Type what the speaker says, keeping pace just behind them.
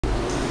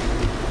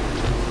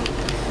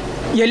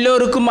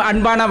எல்லோருக்கும்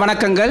அன்பான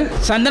வணக்கங்கள்.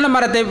 சந்தன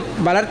மரத்தை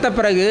வளர்த்த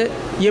பிறகு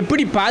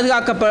எப்படி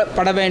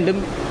பாதுகாக்கப்பட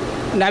வேண்டும்,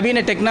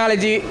 நவீன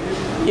டெக்னாலஜி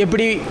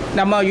எப்படி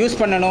நம்ம யூஸ்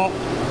பண்ணணும்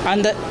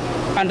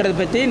அன்றதை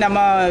பற்றி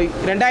நம்ம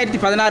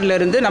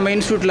 2016 நம்ம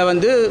இன்ஸ்டியூட்டில்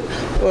வந்து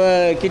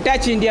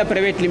கிட்டாச்சி இந்தியா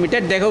பிரைவேட்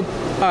லிமிடெட்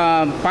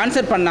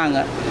ஸ்பான்சர் பண்ணாங்க.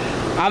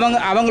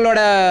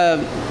 அவங்களோட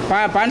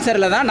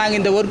ஸ்பான்சரில் தான் நாங்கள்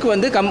இந்த ஒர்க்கு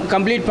வந்து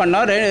கம்ப்ளீட்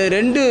பண்ணோம்.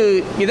 ரெண்டு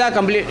இதாக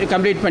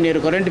கம்ப்ளீட்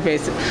பண்ணியிருக்கோம், 2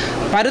 பேஸ்.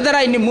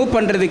 ஃபர்தராக இன்னும் மூவ்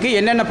பண்ணுறதுக்கு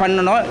என்னென்ன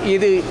பண்ணணும்,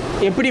 இது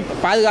எப்படி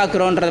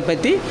பாதுகாக்கிறோன்றதை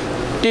பற்றி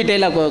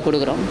டீட்டெயிலாக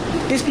கொடுக்குறோம்.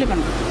 டிஸ்பிளே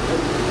பண்ணுறோம்.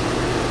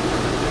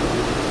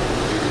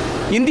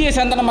 இந்திய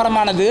சந்தன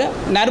மரமானது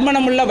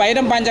நறுமணமுள்ள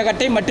வைரம்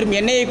பாஞ்சகட்டை மற்றும்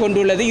எண்ணெயை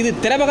கொண்டுள்ளது. இது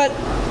திரவக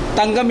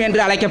தங்கம்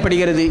என்று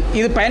அழைக்கப்படுகிறது.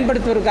 இது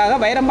பயன்படுத்துவதற்காக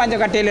வைரம்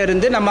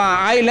பாஞ்சகட்டையிலிருந்து நம்ம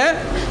ஆயிலை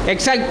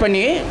எக்ஸ்ட்ராக்ட்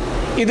பண்ணி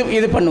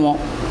இது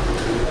பண்ணுவோம்.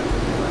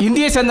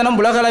 இந்திய சந்தனம்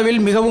உலகளவில்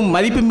மிகவும்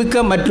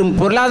மதிப்புமிக்க மற்றும்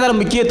பொருளாதார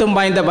முக்கியத்துவம்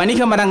வாய்ந்த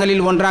வணிக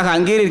மரங்களில் ஒன்றாக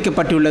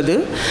அங்கீகரிக்கப்பட்டுள்ளது.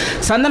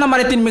 சந்தன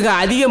மரத்தின் மிக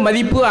அதிக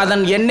மதிப்பு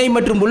அதன் எண்ணெய்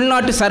மற்றும்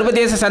உள்நாட்டு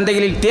சர்வதேச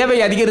சந்தைகளில் தேவை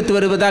அதிகரித்து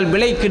வருவதால்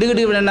விலை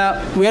கிடுகிடுவென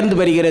உயர்ந்து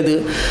வருகிறது.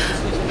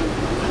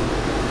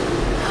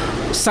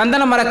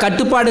 சந்தன மர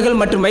கட்டுப்பாடுகள்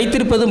மற்றும்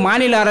வைத்திருப்பது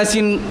மாநில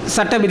அரசின்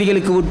சட்ட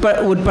விதிகளுக்கு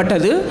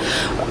உட்பட்டது.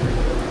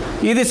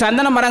 இது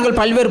சந்தன மரங்கள்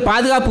பல்வேறு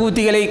பாதுகாப்பு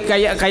உத்திகளை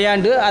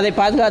கையாண்டு அதை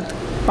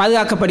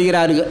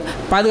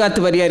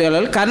பாதுகாத்து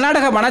வருகிறார்கள்.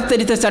 கர்நாடக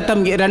வனத்தரித்த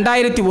சட்டம்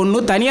 2001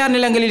 தனியார்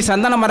நிலங்களில்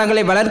சந்தன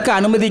மரங்களை வளர்க்க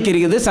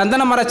அனுமதிக்கிறது.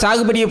 சந்தன மர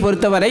சாகுபடியை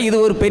பொறுத்தவரை இது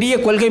ஒரு பெரிய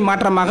கொள்கை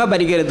மாற்றமாக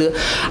வருகிறது.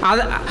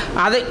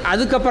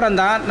 அதுக்கப்புறம்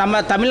தான்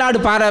நம்ம Tamil Nadu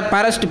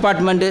forest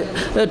department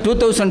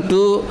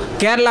 2002,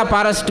 Kerala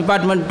forest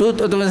department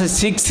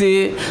 2006,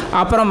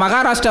 அப்புறம்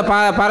Maharashtra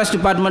forest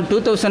department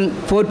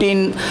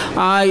 2014,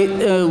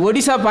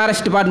 Odisha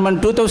forest department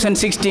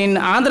 2016,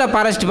 Andhra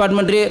forest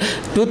department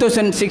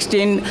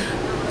 2016.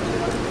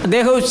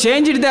 They have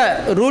changed the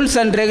rules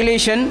and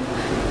regulation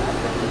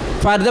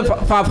for the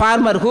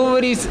farmer whoever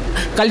is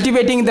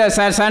cultivating the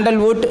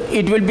sandalwood.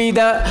 It will be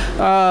the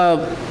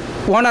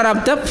owner of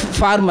the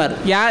farmer.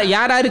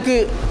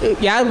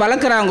 யார்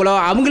வளர்க்குறாங்களோ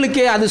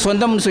அவங்களுக்கே அது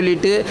சொந்தம்னு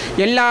சொல்லிட்டு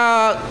எல்லா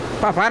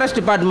forest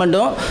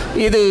டிபார்ட்மெண்ட்டும்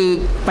இது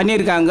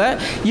பண்ணியிருக்காங்க.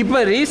 இப்போ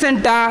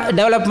ரீசெண்டாக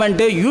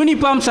டெவலப்மெண்ட்டு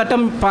யூனிஃபார்ம்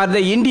சட்டம் for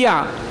the India.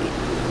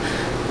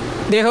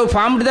 They have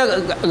formed the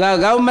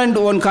government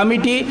own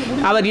committee.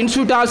 Our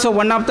institute also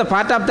one of the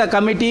part of the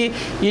committee.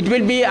 It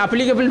will be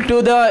applicable to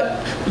the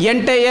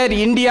entire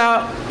India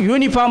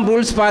uniform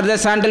rules for the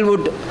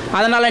sandalwood.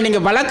 அதனால்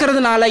நீங்கள்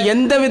வளர்க்குறதுனால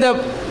எந்தவித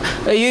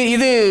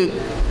இது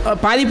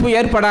பாதிப்பு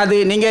ஏற்படாது.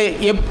 நீங்கள்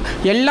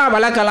எல்லாம்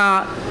வளர்க்கலாம்.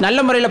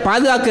 நல்ல முறையில்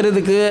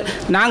பாதுகாக்கிறதுக்கு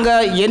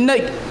நாங்கள்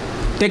என்ன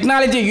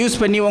டெக்னாலஜியை யூஸ்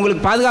பண்ணி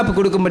உங்களுக்கு பாதுகாப்பு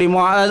கொடுக்க முடியுமோ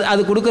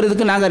அது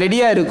கொடுக்கறதுக்கு நாங்கள்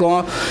ரெடியாக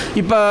இருக்கோம்.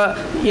 இப்போ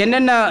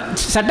என்னென்ன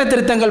சட்ட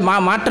திருத்தங்கள்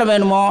மாற்ற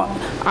வேணுமோ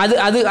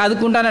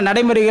அதுக்குண்டான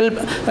நடைமுறைகள்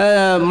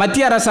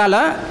மத்திய அரசால்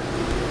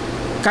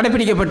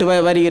கடைப்பிடிக்கப்பட்டு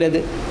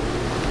வருகிறது.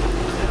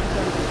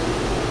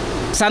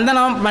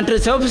 சந்தனம்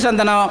மற்றும் சிவப்பு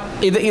சந்தனம்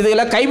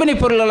இதெல்லாம்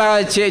கைவினைப்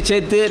பொருள்களாக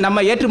சேர்த்து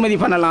நம்ம ஏற்றுமதி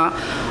பண்ணலாம்.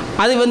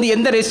 அது வந்து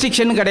எந்த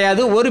ரெஸ்ட்ரிக்ஷனும்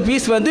கிடையாது. ஒரு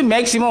பீஸ் வந்து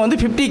மேக்ஸிமம் வந்து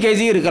 50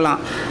 kg இருக்கலாம்.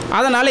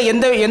 அதனால்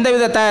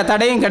எந்தவித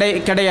தடையும்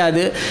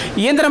கிடையாது.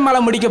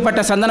 இயந்திரமால்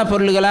முடிக்கப்பட்ட சந்தன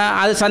பொருள்களை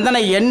அது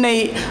சந்தன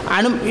எண்ணெய்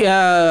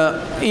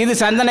இது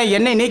சந்தன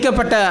எண்ணெய்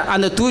நீக்கப்பட்ட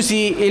அந்த தூசி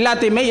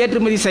எல்லாத்தையுமே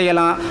ஏற்றுமதி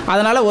செய்யலாம்.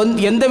 அதனால்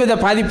எந்தவித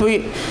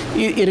பாதிப்பும்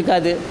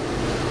இருக்காது.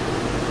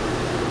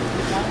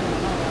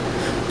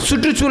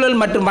 சுற்றுச்சூழல்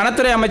மற்றும்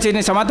வனத்துறை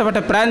அமைச்சரின்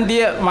சம்பந்தப்பட்ட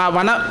பிராந்திய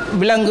வன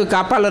விலங்கு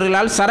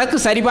காப்பாளர்களால் சரக்கு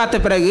சரிபார்த்த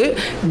பிறகு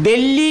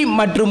டெல்லி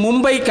மற்றும்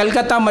மும்பை,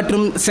 கல்கத்தா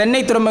மற்றும்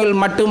சென்னை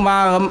துறைமுகங்கள்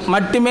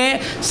மட்டுமே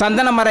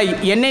சந்தன மர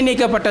எண்ணெய்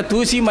நீக்கப்பட்ட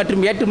தூசி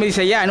மற்றும் ஏற்றுமதி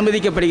செய்ய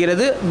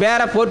அனுமதிக்கப்படுகிறது.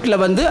 வேறு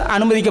போர்ட்டில் வந்து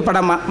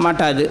அனுமதிக்கப்பட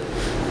மாட்டாது.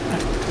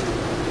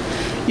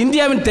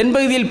 இந்தியாவின்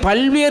தென்பகுதியில்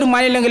பல்வேறு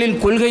மாநிலங்களின்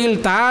கொள்கையில்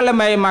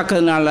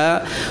தாளமயமாக்குறதுனால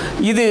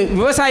இது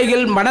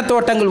விவசாயிகள்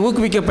வனத்தோட்டங்கள்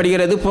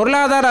ஊக்குவிக்கப்படுகிறது.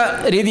 பொருளாதார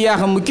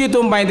ரீதியாக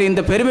முக்கியத்துவம் வாய்ந்த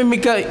இந்த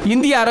பெருமைமிக்க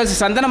இந்திய அரசு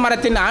சந்தன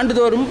மரத்தின்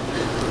ஆண்டுதோறும்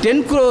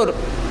 10 crore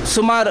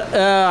சுமார்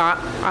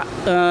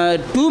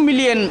 2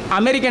 மில்லியன்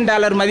அமெரிக்கன்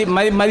டாலர்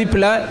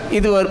மதிப்பில்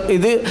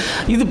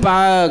இது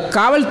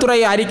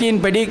காவல்துறை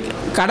அறிக்கையின்படி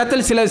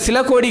கடத்தல் சில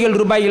கோடிகள்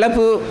ரூபாய்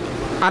இழப்பு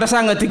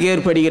அரசாங்கத்துக்கு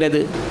ஏற்படுகிறது.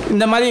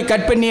 இந்த மாதிரி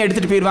கட் பண்ணி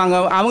எடுத்துகிட்டு போயிடுவாங்க.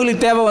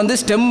 அவங்களுக்கு தேவை வந்து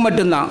ஸ்டெம்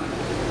மட்டும்தான்.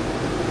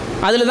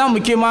 அதில் தான்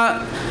முக்கியமாக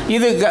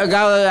இது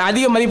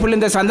அதிக மதிப்புள்ள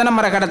இந்த சந்தன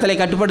மர கடத்தலை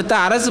கட்டுப்படுத்த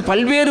அரசு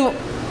பல்வேறு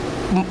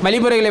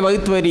வழிமுறைகளை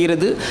வகுத்து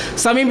வருகிறது.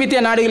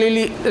 சமீபத்திய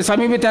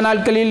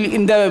நாட்களில்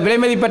இந்த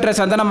விலைமதிப்பற்ற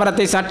சந்தன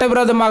மரத்தை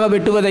சட்டவிரோதமாக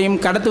வெட்டுவதையும்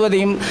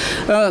கடத்துவதையும்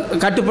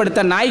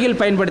கட்டுப்படுத்த நாய்கள்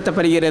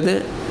பயன்படுத்தப்படுகிறது.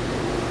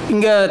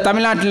 இங்கே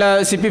தமிழ்நாட்டில்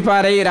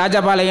சிப்பிப்பாறை,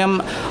 ராஜபாளையம்,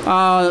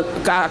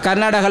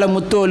 கர்நாடகாவில்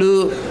முத்தோலு,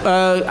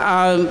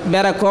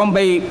 வேறு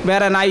கோம்பை,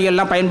 வேறு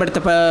நாய்கள்லாம்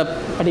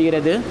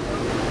பயன்படுத்தப்படுகிறது.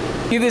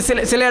 இது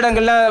சில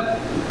இடங்களில்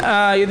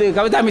இது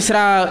கவிதா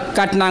மிஸ்ரா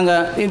காட்டினாங்க.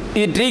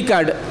 இது ட்ரீ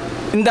கார்டு.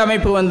 இந்த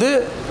அமைப்பு வந்து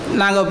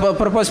நாங்கள்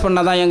ப்ரப்போஸ்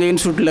பண்ணதான் எங்கள்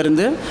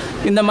இன்ஸ்டியூட்லேருந்து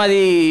இந்த மாதிரி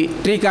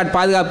ட்ரீ கார்டு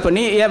பாதுகாப்பு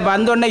பண்ணி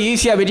வந்தோடனே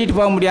ஈஸியாக வெட்டிட்டு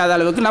போக முடியாத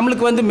அளவுக்கு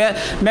நம்மளுக்கு வந்து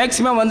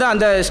மேக்ஸிமம் வந்து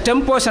அந்த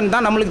ஸ்டெம் போர்ஷன்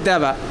தான் நம்மளுக்கு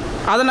தேவை.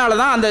 அதனால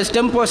தான் அந்த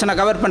ஸ்டெம் போர்ஷனை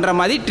கவர் பண்ணுற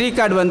மாதிரி ட்ரீ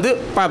கார்டு வந்து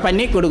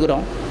பண்ணி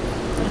கொடுக்குறோம்.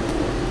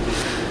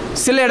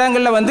 சில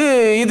இடங்களில் வந்து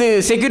இது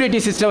செக்யூரிட்டி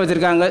சிஸ்டம்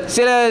வச்சுருக்காங்க.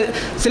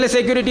 சில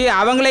செக்யூரிட்டி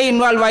அவங்களே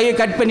இன்வால்வ் ஆகி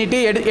கட் பண்ணிவிட்டு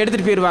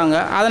எடுத்துகிட்டு போயிடுவாங்க.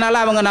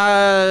 அதனால் அவங்க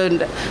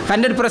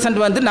 100%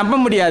 வந்து நம்ப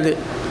முடியாது.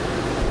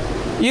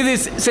 இது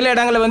சில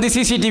இடங்களில் வந்து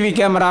சிசிடிவி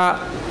கேமரா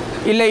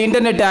இல்லை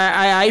இன்டர்நெட்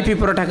ஐபி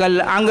புரோட்டோக்கால்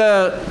அங்கே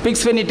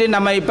ஃபிக்ஸ் பண்ணிவிட்டு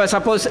நம்ம இப்போ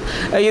சப்போஸ்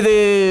இது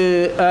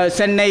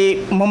சென்னை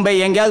மும்பை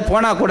எங்கேயாவது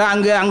போனால் கூட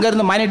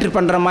அங்கேருந்து மானிட்டர்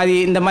பண்ணுற மாதிரி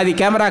இந்த மாதிரி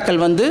கேமராக்கள்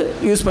வந்து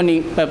யூஸ் பண்ணி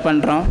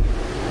பண்ணுறோம்.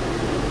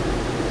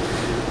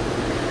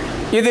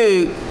 இது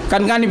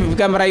கண்காணிப்பு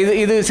கேமரா.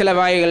 இது சில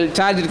வகைகள்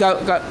சார்ஜ்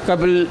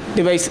கபிள்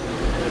டிவைஸ்.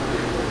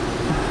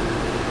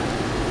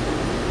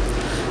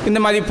 இந்த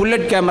மாதிரி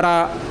புல்லட் கேமரா.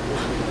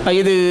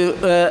 இது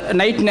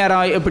நைட்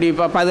நேரம் எப்படி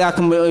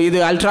பாதுகாக்கும். இது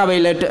அல்ட்ரா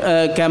வயலட்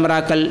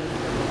கேமராக்கள்,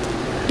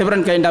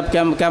 டிஃப்ரெண்ட் கைண்ட் ஆஃப்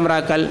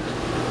கேமராக்கள்.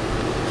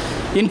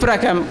 இன்ஃப்ரா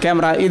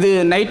கேமரா இது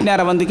நைட்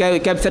நேரம் வந்து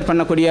கேப்சர்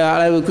பண்ணக்கூடிய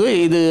அளவுக்கு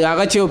இது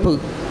அகச்சிவப்பு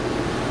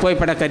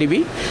புகைப்பட கருவி.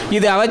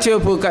 இது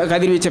அகச்சிவப்பு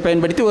கதிர்வீச்சை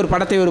பயன்படுத்தி ஒரு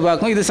படத்தை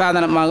உருவாக்கும். இது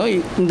சாதனமாக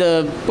இந்த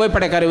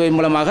புகைப்பட கருவி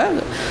மூலமாக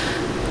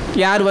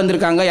யார்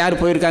வந்திருக்காங்க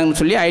யார் போயிருக்காங்கன்னு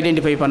சொல்லி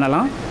ஐடென்டிஃபை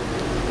பண்ணலாம்.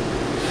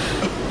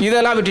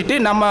 இதெல்லாம் விட்டுட்டு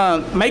நம்ம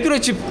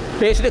மைக்ரோசிப்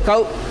பேஸ்டு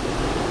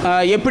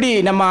எப்படி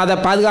நம்ம அதை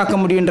பாதுகாக்க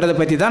முடியுன்றதை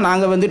பற்றி தான்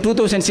நாங்கள் வந்து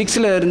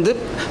 2006 இருந்து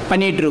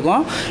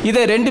பண்ணிகிட்ருக்கோம்.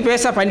 இதை 2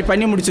 பேஸாக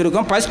பண்ணி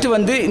முடிச்சிருக்கோம். ஃபஸ்ட்டு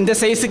வந்து இந்த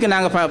சைஸுக்கு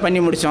நாங்கள்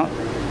பண்ணி முடித்தோம்.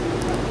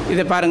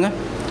 இதை பாருங்கள்.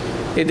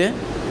 இது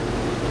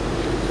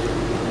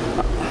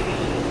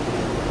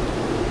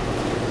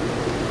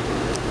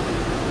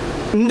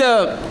இந்த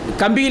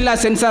கம்பியில்லா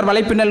சென்சார்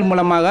வலைப்பின்னல்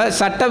மூலமாக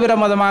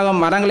சட்டவிரோதமாக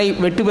மரங்களை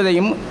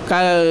வெட்டுவதையும்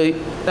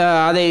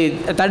அதை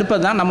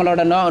தடுப்பது தான்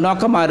நம்மளோட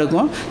நோக்கமாக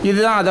இருக்கும்.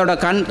 இதுதான் அதோட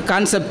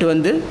கான்செப்ட்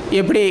வந்து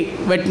எப்படி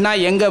வெட்டினா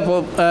எங்கே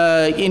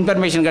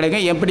இன்ஃபர்மேஷன்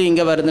கிடைக்கும், எப்படி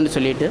இங்கே வருதுன்னு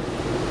சொல்லிட்டு.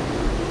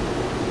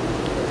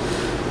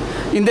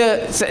 இந்த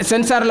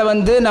சென்சாரில்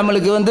வந்து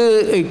நம்மளுக்கு வந்து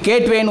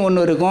கேட்வேன்னு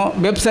ஒன்று இருக்கும்,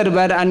 web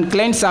server and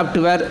client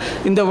software,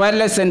 இந்த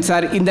ஒயர்லெஸ்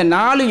சென்சார், இந்த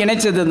 4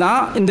 இணைச்சது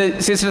தான் இந்த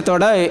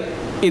சிஸ்டத்தோட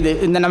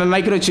இந்த நம்ம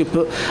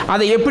மைக்ரோசிப்பு.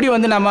 அதை எப்படி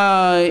வந்து நம்ம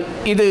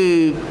இது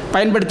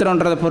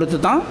பயன்படுத்துகிறோன்றதை பொறுத்து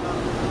தான்.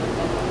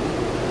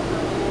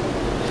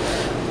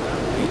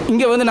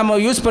 இங்கே வந்து நம்ம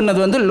யூஸ் பண்ணது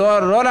வந்து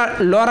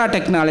லோரா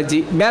டெக்னாலஜி.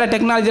 வேறு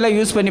டெக்னாலஜிலாம்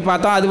யூஸ் பண்ணி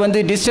பார்த்தோம். அது வந்து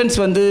டிஸ்டன்ஸ்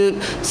வந்து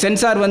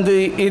சென்சார் வந்து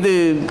இது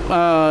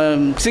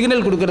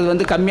சிக்னல் கொடுக்கறது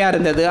வந்து கம்மியாக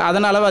இருந்தது.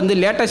 அதனால் வந்து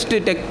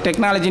லேட்டஸ்ட்டு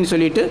டெக்னாலஜின்னு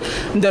சொல்லிட்டு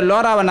இந்த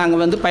லோராவை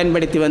நாங்கள் வந்து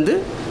பயன்படுத்தி வந்து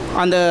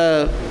அந்த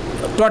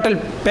டோட்டல்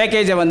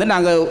பேக்கேஜை வந்து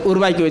நாங்கள்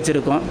உருவாக்கி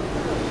வச்சுருக்கோம்.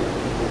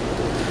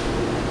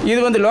 இது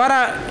வந்து லோரா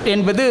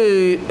என்பது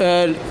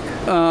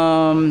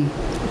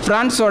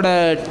ஃப்ரான்ஸோட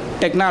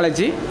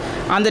டெக்னாலஜி.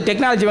 அந்த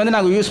டெக்னாலஜி வந்து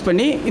நாங்கள் யூஸ்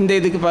பண்ணி இந்த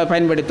இதுக்கு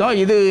பயன்படுத்தோம்.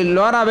 இது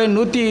லோராவை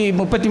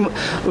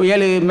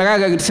 137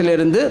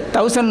 மெகாஹெர்ட்ஸிலிருந்து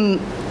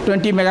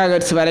 1020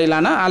 மெகாஹெர்ட்ஸ்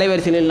வரையிலான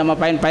அலைவரிசையில் நம்ம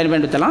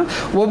பயன்படுத்தலாம்.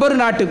 ஒவ்வொரு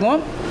நாட்டுக்கும்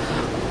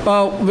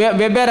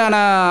வெவ்வேறான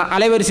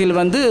அலைவரிசையில்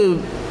வந்து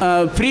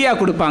ஃப்ரீயாக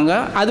கொடுப்பாங்க.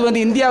 அது வந்து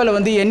இந்தியாவில்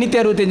வந்து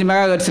 865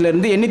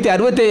 மெகாஹெர்ட்ஸ்லேருந்து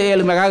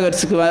 867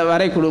 மெகாஹெர்ட்ஸுக்கு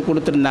வரை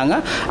கொடுத்துருந்தாங்க.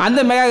 அந்த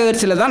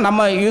மெகாஹெர்ட்ஸில் தான்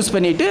நம்ம யூஸ்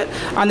பண்ணிவிட்டு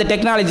அந்த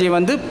டெக்னாலஜியை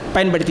வந்து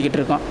பயன்படுத்திக்கிட்டு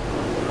இருக்கோம்.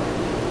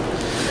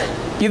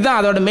 இதுதான்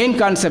அதோட மெயின்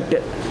கான்செப்ட்.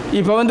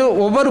 இப்போ வந்து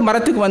ஒவ்வொரு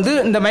மரத்துக்கு வந்து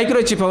இந்த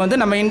மைக்ரோசிப்பை வந்து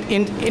நம்ம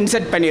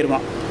இன்செர்ட்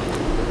பண்ணியிருக்கோம்.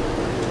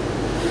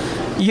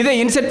 இதை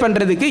இன்செர்ட்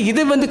பண்ணுறதுக்கு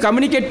இது வந்து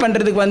கம்யூனிகேட்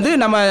பண்ணுறதுக்கு வந்து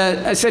நம்ம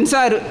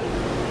சென்சார்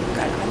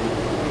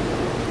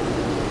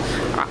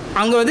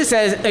அங்கே வந்து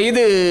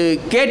இது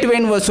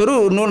கேட்வேன்னு ஒரு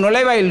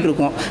நுழைவாயில்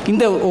இருக்கும்.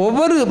 இந்த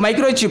ஒவ்வொரு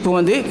மைக்ரோசிப்பும்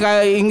வந்து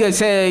இங்கே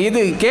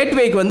இது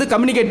கேட்வேக்கு வந்து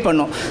கம்யூனிகேட்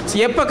பண்ணும்.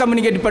 எப்போ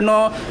கம்யூனிகேட்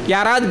பண்ணும்?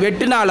 யாராவது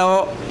வெட்டினாலோ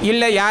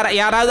இல்லை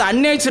யாராவது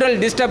அன்நேச்சுரல்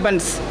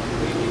டிஸ்டர்பன்ஸ்,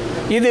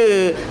 இது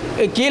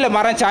கீழே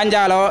மரம்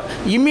சாஞ்சாலோ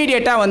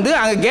இம்மீடியட்டாக வந்து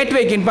அங்கே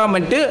கேட்வேக்கு இன்ஃபார்ம்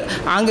பண்ணிட்டு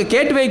அங்கே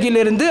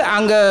கேட்வேக்கிலிருந்து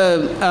அங்கே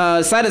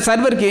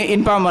சர்வருக்கு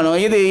இன்ஃபார்ம் பண்ணும்.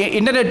 இது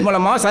இன்டர்நெட்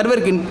மூலமாக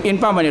சர்வருக்கு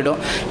இன்ஃபார்ம்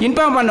பண்ணிவிடும்.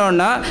 இன்ஃபார்ம்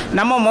பண்ணோன்னா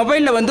நம்ம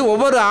மொபைலில் வந்து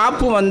ஒவ்வொரு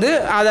ஆப்பும் வந்து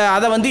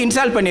அதை வந்து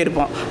இன்ஸ்டால்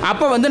பண்ணியிருப்போம்.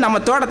 அப்போ வந்து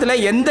நம்ம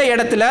தோட்டத்தில் எந்த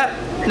இடத்துல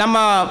நம்ம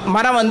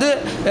மரம் வந்து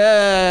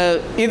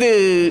இது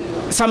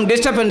சம்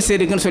டிஸ்டர்பன்ஸ்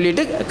இருக்குதுன்னு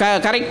சொல்லிட்டு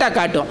கரெக்டாக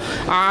காட்டும்.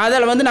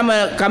 அதில் வந்து நம்ம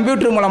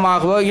கம்ப்யூட்டர்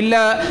மூலமாகவோ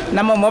இல்லை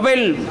நம்ம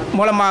மொபைல்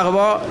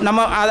மூலமாகவோ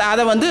நம்ம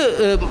அதை வந்து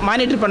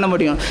மானிட்டர் பண்ண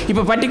முடியும்.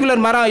 இப்போ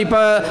பர்டிகுலர் மரம் இப்போ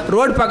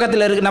ரோடு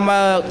பக்கத்தில் நம்ம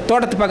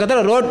தோட்டத்து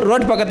பக்கத்தில்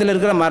ரோடு பக்கத்தில்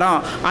இருக்கிற மரம்,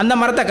 அந்த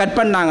மரத்தை கட்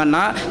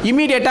பண்ணாங்கன்னா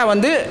இம்மீடியட்டாக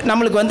வந்து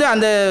நம்மளுக்கு வந்து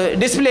அந்த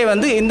டிஸ்பிளே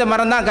வந்து இந்த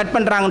மரம் தான் கட்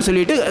பண்ணுறாங்கன்னு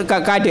சொல்லிட்டு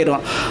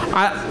காட்டிடுவோம்.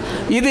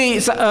 இது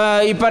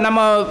இப்போ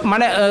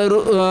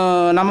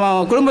நம்ம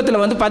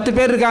குடும்பத்தில் வந்து 10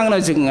 பேர் இருக்காங்கன்னு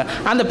வச்சுக்கோங்க.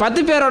 அந்த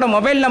 10 பேரோட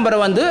மொபைல் நம்பரை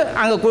வந்து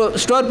அங்கே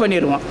ஸ்டோர்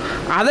பண்ணிடுவோம்.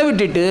 அதை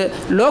விட்டுட்டு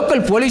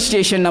லோக்கல் போலீஸ்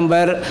ஸ்டேஷன்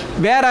நம்பர்,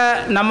 வேறு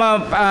நம்ம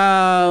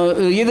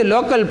இது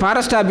local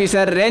forest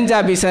officer, range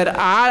officer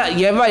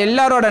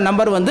எல்லாரோட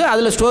நம்பர் வந்து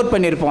அதில் ஸ்டோர்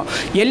பண்ணியிருப்போம்.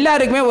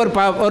 எல்லாருக்குமே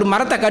ஒரு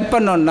மரத்தை கட்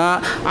பண்ணோன்னா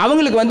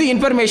அவங்களுக்கு வந்து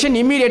இன்ஃபர்மேஷன்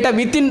இம்மீடியட்டாக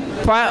வித்தின்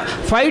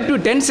 5 to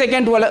 10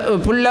 செகண்ட்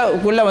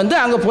குள்ளே வந்து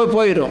அங்கே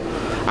போயிடும்.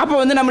 அப்போ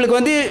வந்து நம்மளுக்கு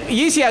வந்து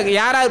ஈஸியாக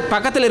யாராவது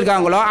பக்கத்தில்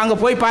இருக்காங்களோ அங்கே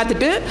போய்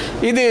பார்த்துட்டு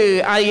இது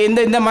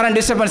இந்த மரம்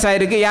டிஸ்டர்பன்ஸ்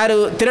ஆகிருக்கு, யார்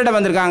திருட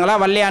வந்திருக்காங்களா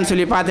வரலையான்னு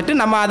சொல்லி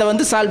பார்த்துட்டு நம்ம அதை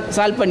வந்து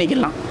சால்வ்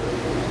பண்ணிக்கலாம்.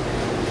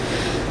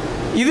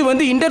 இது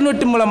வந்து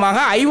இன்டர்நெட் மூலமாக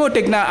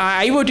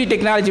ஐஓடி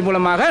டெக்னாலஜி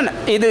மூலமாக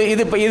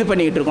இது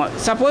பண்ணிக்கிட்டு இருக்கோம்.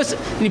 சப்போஸ்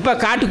இப்போ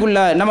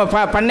காட்டுக்குள்ளே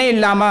நம்ம பண்ணை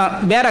இல்லாமல்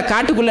வேறு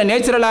காட்டுக்குள்ளே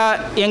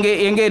நேச்சுரலாக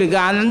எங்கே இருக்குது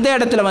அந்த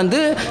இடத்துல வந்து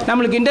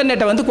நம்மளுக்கு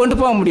இன்டர்நெட்டை வந்து கொண்டு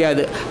போக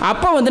முடியாது.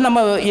 அப்போ வந்து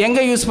நம்ம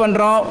எங்கே யூஸ்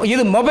பண்ணுறோம்,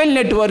 இது மொபைல்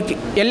நெட்வொர்க்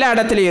எல்லா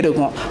இடத்துலையும்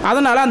இருக்கும்.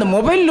 அதனால் அந்த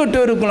மொபைல்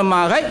நெட்வொர்க்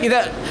மூலமாக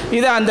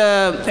இதை அந்த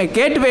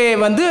கேட்வே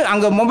வந்து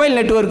அங்கே மொபைல்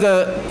நெட்வொர்க்கை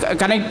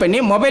கனெக்ட்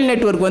பண்ணி மொபைல்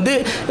நெட்வொர்க் வந்து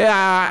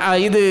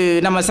இது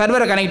நம்ம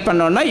சர்வரை கனெக்ட்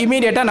பண்ணோன்னா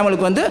இமீடியட்டாக நம்மளுக்கு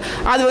வந்து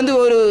அது வந்து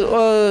ஒரு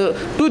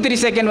 2-3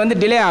 செகண்ட் வந்து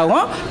டிலே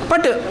ஆகும்.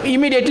 But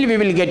immediately we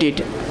will get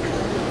it.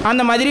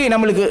 அந்த மாதிரி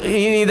நம்மளுக்கு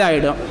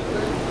இதாகிடும்.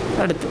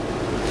 அடுத்து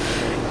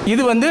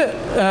இது வந்து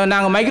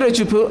நாங்கள் மைக்ரோ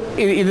சிப்பு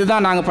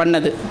இதுதான் நாங்கள்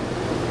பண்ணது.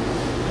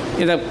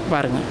 இதை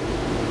பாருங்கள்.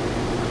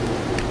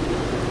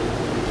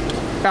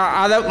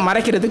 அதை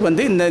மறைக்கிறதுக்கு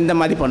வந்து இந்த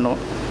மாதிரி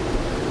பண்ணுவோம்.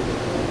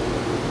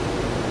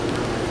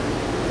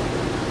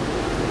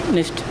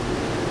 நெக்ஸ்ட்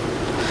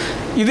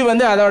இது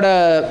வந்து அதோட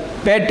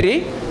பேட்ரி.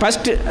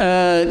 ஃபஸ்ட்டு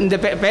இந்த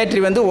பேட்ரி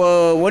வந்து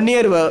 1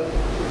 இயர்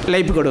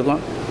லைஃப்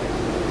கொடுக்கும்.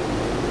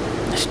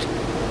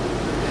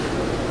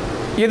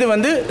 இது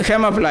வந்து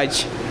ஹேமோஃபிளாஜ்.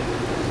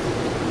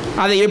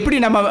 அதை எப்படி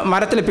நம்ம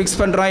மரத்தில் ஃபிக்ஸ்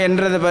பண்ணுறோம்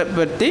என்றதை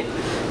பற்றி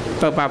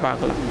இப்போ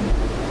பார்க்கலாம்.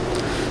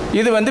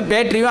 இது வந்து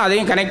பேட்டரியும்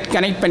அதையும்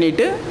கனெக்ட்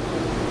பண்ணிவிட்டு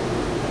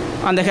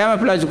அந்த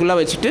ஹேமோஃபிளாஜுக்குள்ளே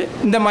வச்சுட்டு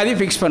இந்த மாதிரி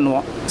ஃபிக்ஸ்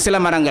பண்ணுவோம் சில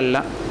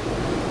மரங்களில்.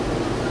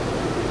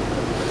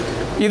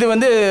 இது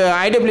வந்து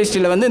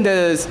IWSTயில் வந்து இந்த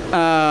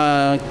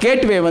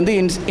கேட்வே வந்து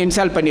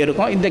இன்ஸ்டால்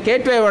பண்ணியிருக்கோம். இந்த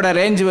கேட்வேவோட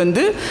ரேஞ்சு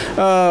வந்து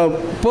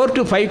 4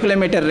 to 5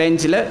 கிலோமீட்டர்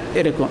ரேஞ்சில்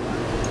இருக்கும்.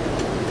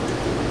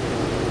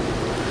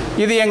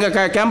 இது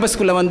எங்கள்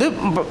கேம்பஸ்குள்ளே வந்து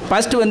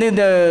ஃபஸ்ட்டு வந்து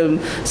இந்த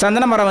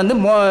சந்தன மரம் வந்து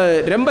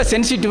ரொம்ப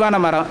சென்சிட்டிவான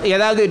மரம்.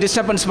 ஏதாவது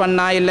டிஸ்டர்பன்ஸ்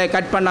பண்ணால் இல்லை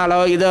கட் பண்ணாலோ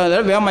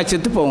வேகமாக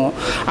செத்து போகும்.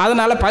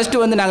 அதனால்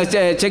ஃபஸ்ட்டு வந்து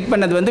நாங்கள் செக்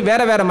பண்ணது வந்து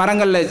வேறு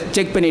மரங்களில்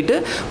செக் பண்ணிவிட்டு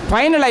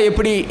ஃபைனலாக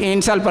எப்படி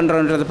இன்ஸ்டால்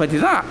பண்ணுறோன்றதை பற்றி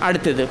தான்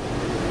அடுத்தது.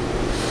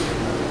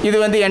 இது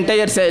வந்து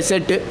என்டையர்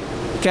செட்டு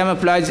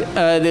கேமோஃப்ளாஜ்,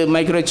 இது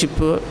மைக்ரோ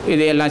சிப்பு,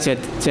 இது எல்லாம்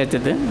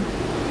சேர்த்துது.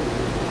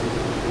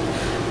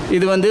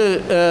 இது வந்து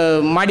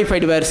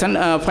மாடிஃபைடு வெர்ஷன்.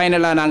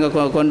 ஃபைனலாக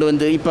நாங்கள் கொண்டு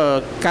வந்து இப்போ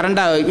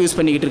கரண்டாக யூஸ்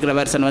பண்ணிக்கிட்டு இருக்கிற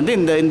வெர்ஷன் வந்து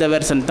இந்த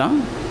வெர்ஷன் தான்.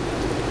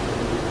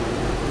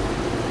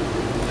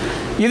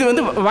 இது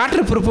வந்து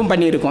வாட்டர் ப்ரூஃபும்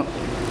பண்ணியிருக்கோம்.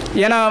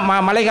 ஏன்னா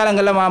மழை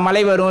காலங்களில்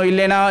மழை வரும்,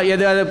 இல்லைன்னா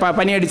எதாவது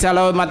பனி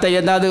அடித்தாலோ மற்ற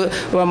ஏதாவது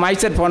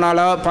மாய்ச்சர்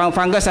போனாலோ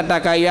ஃபங்கஸ்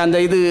அட்டாக் ஆகி அந்த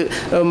இது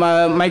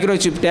மைக்ரோ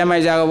சிப்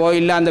டேமேஜ் ஆகவோ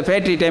இல்லை அந்த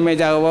பேட்டரி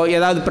டேமேஜ் ஆகவோ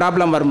ஏதாவது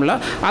ப்ராப்ளம் வரும்ல,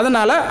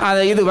 அதனால்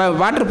அதை இது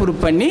வாட்டர்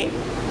ப்ரூஃப் பண்ணி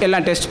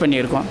எல்லாம் டெஸ்ட்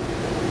பண்ணியிருக்கோம்.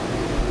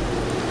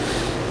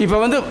 இப்போ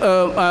வந்து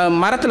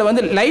மரத்தில்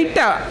வந்து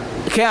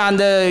லைட்டாக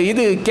அந்த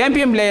இது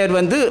கேம்பியம் லேயர்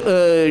வந்து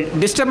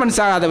டிஸ்டர்பன்ஸ்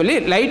ஆகாத வழி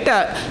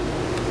லைட்டாக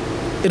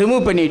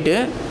ரிமூவ் பண்ணிவிட்டு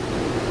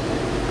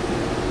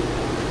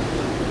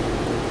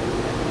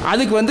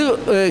அதுக்கு வந்து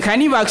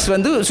ஹனி வாக்ஸ்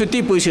வந்து சுற்றி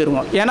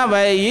பூசிடுவோம். ஏன்னா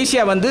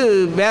ஈஸியாக வந்து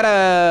வேறு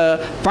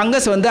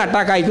ஃபங்கஸ் வந்து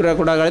அட்டாக்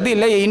ஆகிக்கூடாது,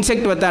 இல்லை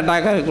இன்செக்ட் வந்து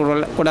அட்டாக்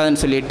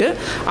ஆகக்கூடாதுன்னு சொல்லிட்டு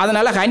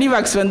அதனால் ஹனி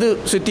வாக்ஸ் வந்து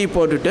சுற்றி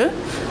போட்டுட்டு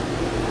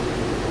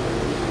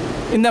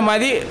இந்த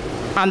மாதிரி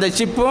அந்த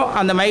சிப்பும்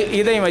அந்த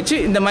இதையும் வச்சு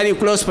இந்த மாதிரி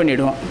க்ளோஸ்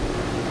பண்ணிவிடுவோம்.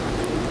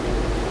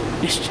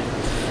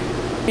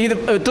 இது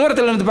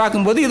தூரத்தில் இருந்து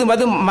பார்க்கும்போது இது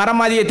வந்து மரம்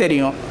மாதிரியே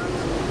தெரியும்.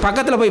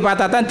 பக்கத்தில் போய்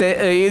பார்த்தா தான்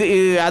இது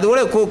அதோட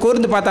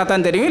கூர்ந்து பார்த்தா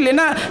தான் தெரியும்,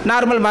 இல்லைன்னா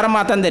நார்மல்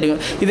மரமாக தான் தெரியும்.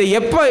 இதை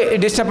எப்போ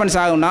டிஸ்டர்பன்ஸ்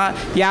ஆகும்னா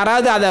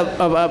யாராவது அதை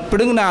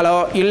பிடுங்கினாலோ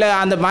இல்லை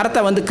அந்த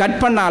மரத்தை வந்து கட்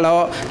பண்ணாலோ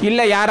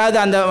இல்லை யாராவது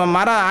அந்த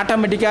மரம்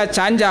ஆட்டோமேட்டிக்காக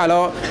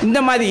சாஞ்சாலோ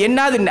இந்த மாதிரி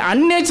என்னாவது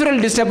அன்நேச்சுரல்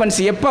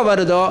டிஸ்டர்பன்ஸ் எப்போ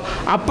வருதோ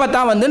அப்போ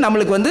தான் வந்து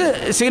நம்மளுக்கு வந்து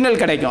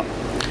சிக்னல் கிடைக்கும்.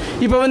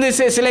 இப்போ வந்து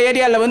சில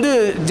ஏரியாவில் வந்து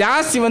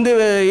ஜாஸ்தி வந்து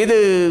இது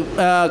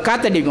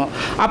காற்றடிக்கும்.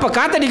 அப்போ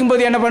காற்றடிக்கும்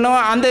போது என்ன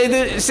பண்ணுவோம், அந்த இது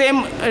சேம்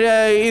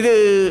இது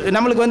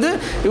நம்மளுக்கு வந்து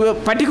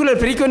பர்டிகுலர்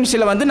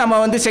ஃப்ரீக்வன்சியில் வந்து நம்ம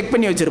வந்து செக்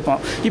பண்ணி வச்சுருப்போம்.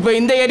 இப்போ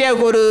இந்த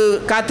ஏரியாவுக்கு ஒரு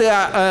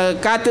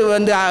காற்று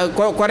வந்து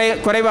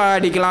குறைவாக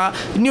அடிக்கலாம்,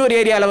 இன்னொரு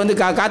ஏரியாவில் வந்து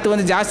காற்று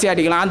வந்து ஜாஸ்தி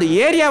அடிக்கலாம். அந்த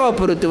ஏரியாவை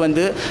பொறுத்து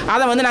வந்து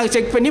அதை வந்து நாங்கள்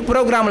செக் பண்ணி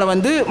ப்ரோக்ராமில்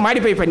வந்து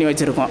மாடிஃபை பண்ணி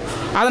வச்சுருக்கோம்.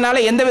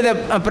 அதனால் எந்தவித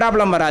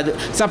ப்ராப்ளம் வராது.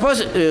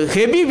 சப்போஸ்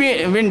ஹெவி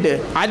விண்டு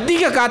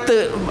அதிக காற்று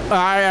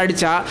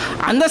அடித்தா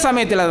அந்த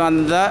சமயத்தில்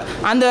வந்து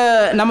அந்த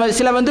நம்ம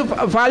சில வந்து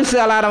ஃபால்ஸ்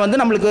அலாரம்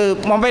வந்து நம்மளுக்கு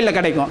மொபைலில்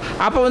கிடைக்கும்.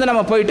 அப்போ வந்து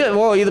நம்ம போயிட்டு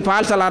இது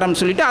ஃபால்ஸ்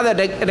அலாரம்னு சொல்லிவிட்டு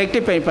அதை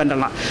ரெக்டிஃபை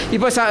பண்ணலாம்.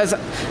 இப்போ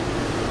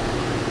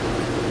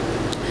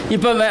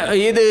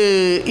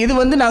இது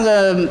வந்து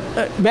நாங்கள்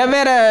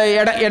வெவ்வேறு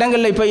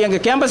இடங்களில் இப்போ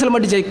எங்கள் கேம்பஸில்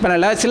மட்டும் செக்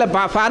பண்ணலை, சில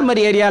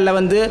ஃபார்மர் ஏரியாவில்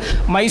வந்து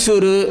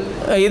மைசூர்,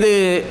 இது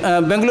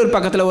பெங்களூர்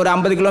பக்கத்தில் ஒரு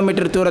 50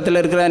 கிலோமீட்டர் தூரத்தில்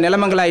இருக்கிற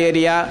நிலமங்கலா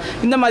ஏரியா,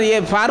 இந்த மாதிரி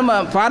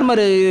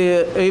ஃபார்மர்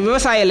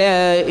விவசாய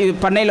இது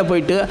பண்ணையில்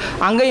போயிட்டு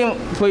அங்கேயும்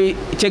போய்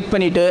செக்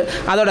பண்ணிவிட்டு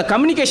அதோட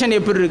கம்யூனிகேஷன்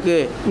எப்படி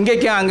இருக்குது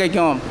இங்கேக்கும்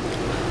அங்கேக்கும்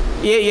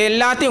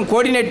எல்லாத்தையும்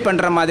கோஆர்டினேட்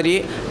பண்ணுற மாதிரி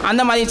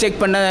அந்த மாதிரி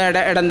செக் பண்ண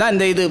இடம் தான்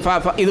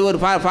இது ஒரு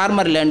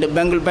ஃபார்மர் லேண்டு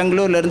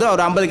பெங்களூர்லேருந்து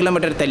ஒரு 50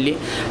 கிலோமீட்டர் தள்ளி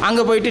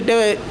அங்கே போயிட்டு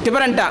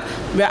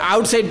டிஃபரெண்ட்டாக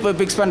அவுட் சைட்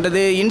பிக்ஸ்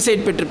பண்ணுறது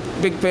இன்சைட்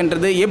பிக்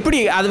பண்ணுறது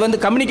எப்படி அது வந்து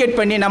கம்யூனிகேட்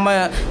பண்ணி நம்ம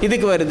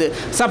இதுக்கு வருது.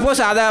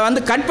 சப்போஸ் அதை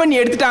வந்து கட் பண்ணி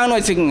எடுத்துட்டாங்கன்னு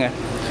வச்சுக்கோங்க,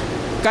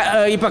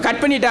 இப்போ கட்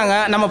பண்ணிட்டாங்க,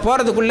 நம்ம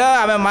போகிறதுக்குள்ளே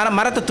அவன்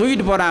மரத்தை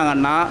தூக்கிட்டு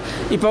போகிறாங்கன்னா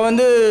இப்போ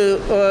வந்து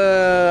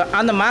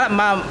அந்த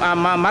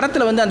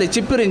மரத்தில் வந்து அந்த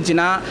சிப்பு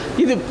இருந்துச்சுன்னா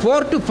இது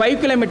 4 to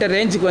 5 கிலோமீட்டர்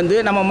ரேஞ்சுக்கு வந்து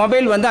நம்ம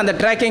மொபைல் வந்து அந்த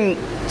ட்ராக்கிங்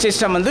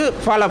சிஸ்டம் வந்து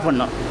ஃபாலோ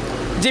பண்ணும்.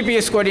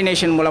 ஜிபிஎஸ்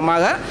கோஆர்டினேஷன்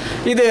மூலமாக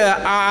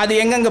அது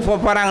எங்கெங்கே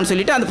போகிறாங்கன்னு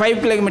சொல்லிவிட்டு அந்த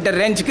 5 கிலோமீட்டர்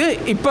ரேஞ்சுக்கு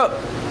இப்போ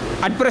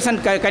அட்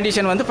ப்ரெசன்ட்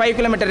கண்டிஷன் வந்து 5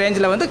 கிலோமீட்டர்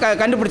ரேஞ்சில் வந்து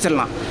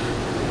கண்டுபிடிச்சிடலாம்.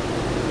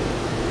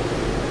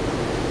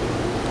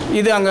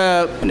 இது அங்கே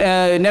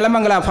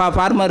நிலமங்கலா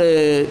ஃபார்மர்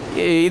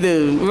இது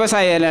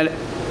விவசாய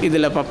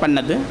இதில்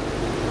பண்ணது.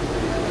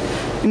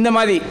 இந்த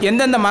மாதிரி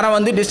எந்தெந்த மரம்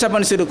வந்து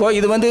டிஸ்டர்பன்ஸ் இருக்கோ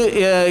இது வந்து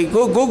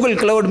கூகுள்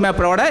க்ளவுட்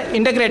மேப்பரோட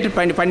இன்டகிரேட்டட்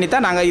பண்ணி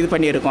தான் நாங்கள் இது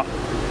பண்ணியிருக்கோம்.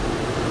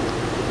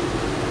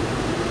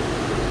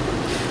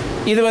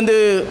 இது வந்து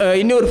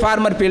இன்னொரு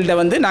ஃபார்மர் ஃபீல்டை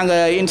வந்து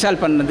நாங்கள்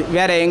இன்ஸ்டால் பண்ணது,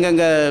 வேறு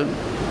எங்கெங்கே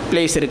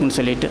பிளேஸ் இருக்குதுன்னு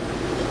சொல்லிட்டு.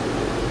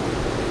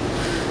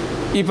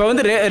 இப்போ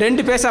வந்து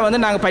 2 பேஸாக வந்து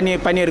நாங்கள்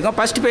பண்ணியிருக்கோம்.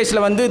 ஃபஸ்ட் பேஸில்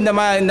வந்து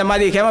இந்த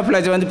மாதிரி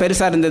கேமப்ளாஜ் வந்து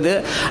பெருசாக இருந்தது.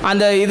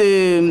 அந்த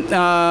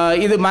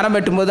இது மரம்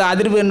வெட்டும்போது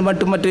அதிர்வு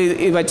மட்டும்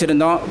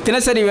வச்சுருந்தோம்.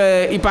 தினசரி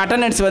இப்போ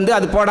அட்டண்டன்ஸ் வந்து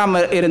அது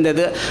போடாமல்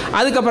இருந்தது.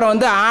 அதுக்கப்புறம்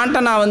வந்து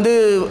ஆண்டனா வந்து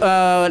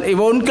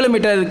 1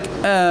 கிலோமீட்டர்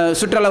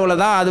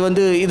சுற்றளவில் தான் அது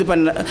வந்து இது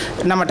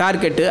நம்ம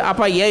டார்கெட்டு.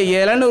 அப்போ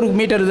 700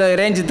 மீட்டர்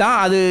ரேஞ்சு தான்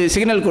அது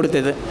சிக்னல்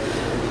கொடுத்தது.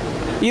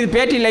 இது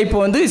பேட்டரி லைஃப்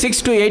வந்து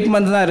 6 to 8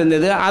 மந்த் தான்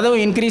இருந்தது.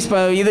 அதுவும் இன்க்ரீஸ்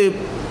இது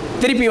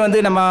திருப்பி வந்து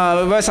நம்ம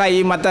விவசாயி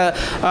மற்ற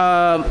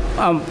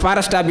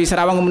ஃபாரஸ்ட்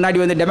ஆஃபீஸர் அவங்க முன்னாடி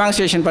வந்து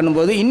டெமான்ஸ்ட்ரேஷன்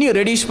பண்ணும்போது இன்னும்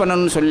ரெடியூஸ்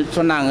பண்ணணும்னு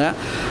சொன்னாங்க.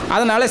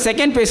 அதனால்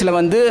செகண்ட் பேஸில்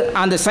வந்து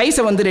அந்த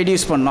சைஸை வந்து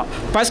ரெடியூஸ் பண்ணோம்.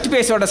 ஃபஸ்ட்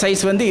பேஸோட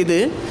சைஸ் வந்து இது,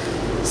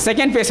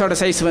 செகண்ட் பேஸோட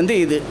சைஸ் வந்து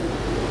இது.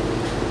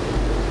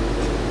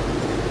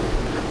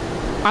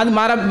 அது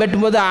மரம்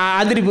வெட்டும்போது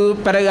அதிர்வு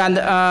பிறகு அந்த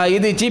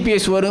இது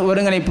ஜிபிஎஸ்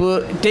ஒருங்கிணைப்பு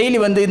டெய்லி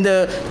வந்து இந்த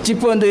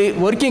சிப்பு வந்து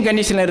ஒர்க்கிங்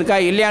கண்டிஷனில் இருக்கா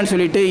இல்லையான்னு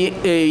சொல்லிட்டு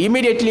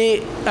இமீடியட்லி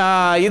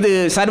இது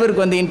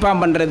சர்வருக்கு வந்து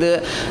இன்ஃபார்ம் பண்ணுறது.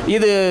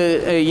 இது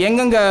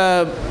எங்கெங்கே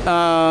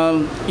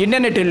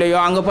இன்டர்நெட் இல்லையோ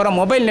அங்கே போகிற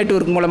மொபைல்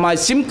நெட்வொர்க்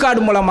மூலமாக சிம்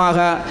கார்டு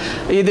மூலமாக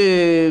இது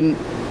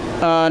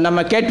நம்ம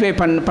கேட்வே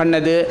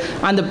பண்ணது.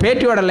 அந்த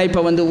பேட்டரியோட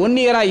லைஃப்பை வந்து 1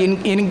 இயராக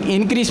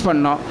இன்க்ரீஸ்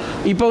பண்ணோம்.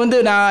 இப்போ வந்து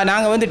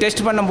நாங்கள் வந்து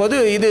டெஸ்ட் பண்ணும்போது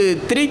இது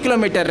 3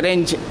 கிலோமீட்டர்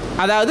ரேஞ்ச்,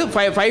 அதாவது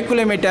 5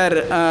 கிலோமீட்டர்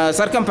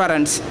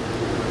சர்க்கம்பரன்ஸ்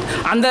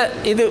அந்த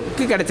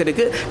இதுக்கு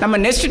கிடச்சிருக்கு.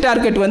 நம்ம நெக்ஸ்ட்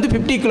டார்கெட் வந்து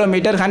 50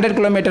 கிலோமீட்டர் 100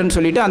 கிலோமீட்டர்னு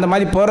சொல்லிட்டு அந்த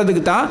மாதிரி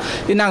போகிறதுக்கு தான்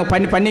இது நாங்கள்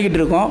பண்ணிக்கிட்டு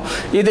இருக்கோம்.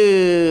 இது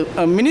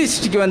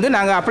மினிஸ்ட்ரிக்கு வந்து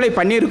நாங்கள் அப்ளை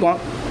பண்ணியிருக்கோம்.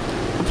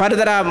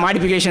 ஃபர்தராக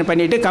மாடிஃபிகேஷன்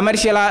பண்ணிவிட்டு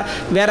கமர்ஷியலாக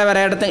வேறு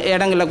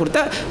இடங்களில்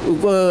கொடுத்தா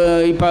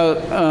இப்போ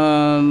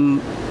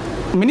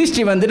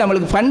மினிஸ்ட்ரி வந்து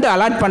நம்மளுக்கு ஃபண்டு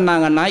அலாட்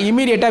பண்ணாங்கன்னா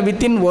இமீடியட்டாக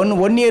வித்தின்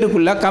ஒன்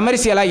இயருக்குள்ளே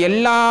கமர்ஷியலாக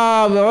எல்லா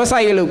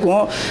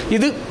விவசாயிகளுக்கும்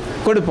இது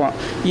கொடுப்போம்.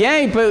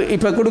 ஏன்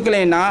இப்போ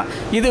கொடுக்கலைன்னா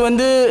இது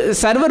வந்து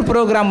சர்வர்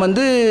ப்ரோக்ராம்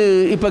வந்து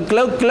இப்போ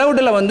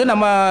க்ளவுடில் வந்து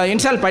நம்ம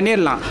இன்ஸ்டால்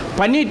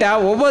பண்ணிட்டா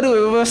ஒவ்வொரு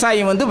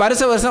விவசாயியும் வந்து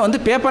வருஷம்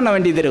வந்து பே பண்ண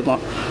வேண்டியது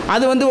இருக்கும்.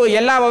 அது வந்து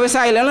எல்லா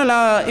விவசாயிகளும்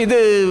இது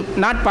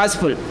நாட்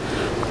பாசிபிள்.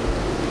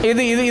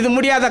 இது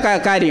முடியாத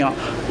காரியம்.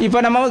 இப்போ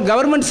நம்ம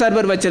கவர்மெண்ட்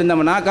சர்வர்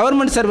வச்சுருந்தோம்னா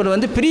கவர்மெண்ட் சர்வர்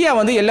வந்து ஃப்ரீயாக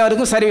வந்து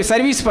எல்லாருக்கும்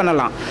சர்வீஸ்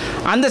பண்ணலாம்.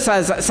 அந்த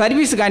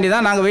சர்வீஸுக்காண்டி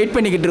தான் நாங்கள் வெயிட்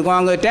பண்ணிக்கிட்டு இருக்கோம்.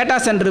 அங்கே டேட்டா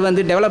சென்டர்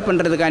வந்து develop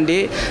பண்ணுறதுக்காண்டி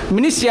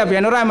ministry of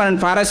environment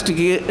and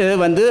ஃபாரஸ்ட்டுக்கு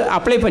வந்து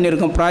அப்ளை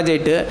பண்ணியிருக்கோம்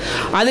ப்ராஜெக்ட்டு.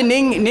 அது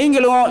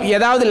நீங்களும்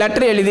ஏதாவது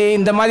லெட்டர் எழுதி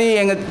இந்த மாதிரி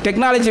எங்கள்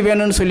டெக்னாலஜி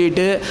வேணும்னு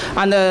சொல்லிவிட்டு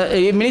அந்த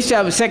மினிஸ்ட்ரி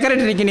ஆஃப்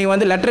செக்ரட்டரிக்கு நீங்கள்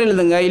வந்து லெட்டர்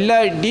எழுதுங்க. இல்லை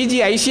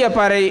டிஜி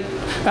ஐசிஎஃப்ஆர்ஐ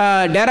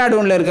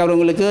டேராடூனில்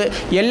இருக்கிறவங்களுக்கு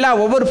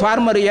ஒவ்வொரு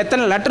ஃபார்மர்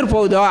எத்தனை லெட்டர்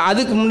போகுதோ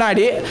அதுக்கு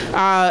முன்னாடி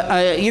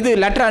இது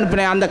லெட்டர்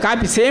அனுப்புனேன். அந்த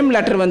காப்பி சேம்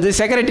லெட்டர் வந்து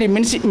செக்ரட்டரி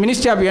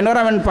மினிஸ்ட்ரி ஆஃப்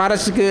என்விரான்மெண்ட்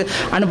ஃபாரஸ்ட்டுக்கு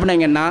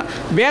அனுப்புனீங்கன்னா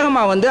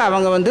வேகமாக வந்து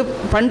அவங்க வந்து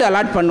ஃபண்டு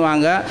அலாட்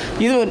பண்ணுவாங்க.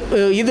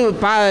 இது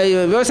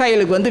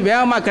விவசாயிகளுக்கு வந்து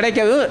வேகமாக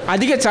கிடைக்கிறது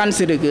அதிக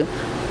சான்ஸ் இருக்குது.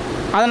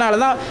 அதனால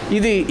தான்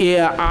இது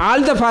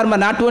all the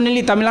farmer, not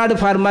only Tamil Nadu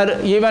farmer,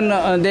 even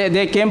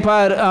they came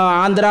for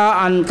Andhra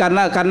and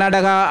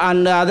Karnataka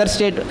and other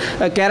state,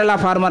 Kerala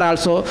farmer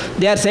also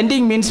they are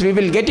sending means we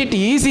will get it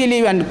easily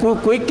and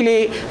quickly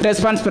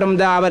response from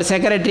our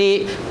secretary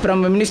from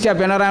Ministry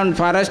of Environment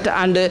Forest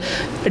and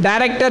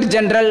Director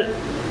General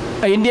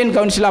Indian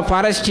Council of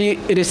Forestry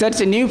Research,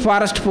 New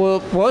Forest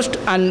Post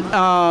and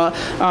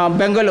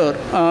Bangalore,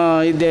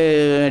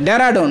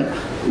 Dehradun.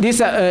 These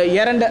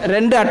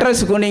ரெண்டு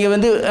அட்ரஸுக்கும் நீங்கள்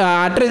வந்து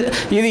address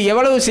இது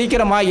எவ்வளவு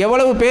சீக்கிரமாக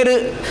எவ்வளவு பேர்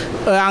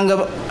அங்கே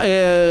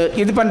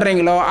இது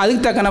பண்ணுறீங்களோ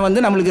அதுக்கு தக்கன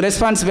வந்து நம்மளுக்கு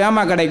ரெஸ்பான்ஸ்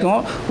வேகமாக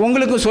கிடைக்கும்.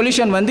 உங்களுக்கு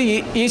சொல்யூஷன் வந்து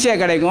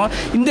ஈஸியாக கிடைக்கும்.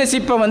 இந்த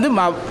சிப்பை வந்து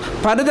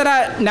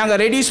ஃபர்தராக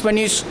நாங்கள் ரெடியூஸ்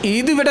பண்ணி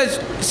இது விட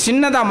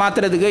சின்னதாக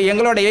மாற்றுறதுக்கு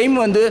எங்களோட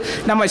எய்ம் வந்து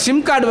நம்ம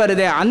சிம் கார்டு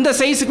வருது அந்த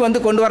சைஸுக்கு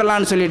வந்து கொண்டு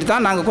வரலான்னு சொல்லிட்டு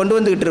தான் நாங்கள் கொண்டு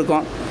வந்துக்கிட்டு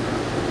இருக்கோம்.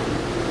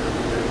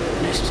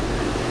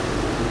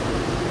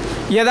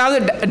 ஏதாவது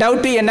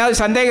டவுட்டு என்னாவது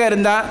சந்தேகம்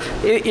இருந்தால்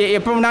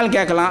எப்போ வேணாலும்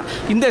கேட்கலாம்.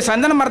 இந்த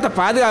சந்தன மரத்தை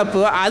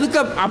பாதுகாப்பு அதுக்கு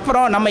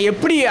அப்புறம் நம்ம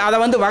எப்படி அதை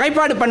வந்து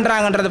வகைப்பாடு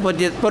பண்ணுறாங்கன்றதை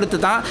பொறுத்து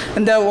தான்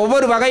இந்த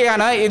ஒவ்வொரு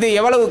வகையான இது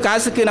எவ்வளவு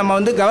காசுக்கு நம்ம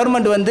வந்து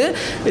கவர்மெண்ட் வந்து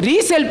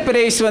ரீசேல்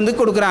ப்ரைஸ் வந்து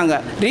கொடுக்குறாங்க.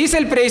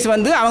 ரீசேல் ப்ரைஸ்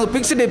வந்து அவங்க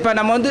ஃபிக்ஸ்டு. இப்போ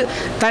நம்ம வந்து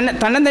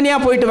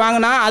தன்னந்தனியாக போயிட்டு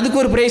வாங்கினா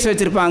அதுக்கு ஒரு ப்ரைஸ்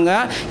வச்சுருப்பாங்க.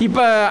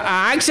 இப்போ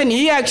ஆக்ஷன்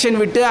ஆக்ஷன்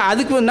விட்டு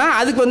அதுக்கு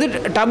வந்து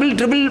டபுள்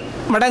ட்ரிபிள்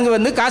மடங்கு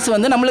வந்து காசு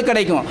வந்து நம்மளுக்கு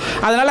கிடைக்கும்.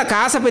 அதனால்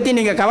காசை பற்றி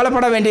நீங்கள்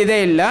கவலைப்பட வேண்டியதே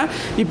இல்லை.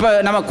 இப்போ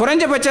நம்ம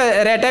குறைஞ்சபட்ச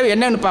ரேட்டை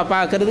என்னென்னு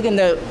பார்க்குறதுக்கு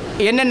இந்த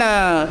என்னென்ன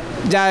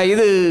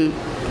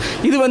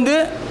இது வந்து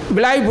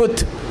பிலாய்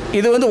பூத்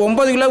இது வந்து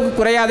 9 கிலோவுக்கு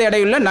குறையாத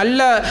எடையுள்ள நல்ல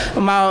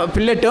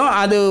பில்லட்டும்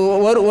அது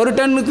ஒரு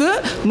டன்னுக்கு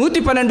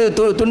 112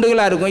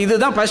 துண்டுகளாக இருக்கும்.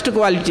 இதுதான் ஃபஸ்ட்டு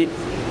குவாலிட்டி.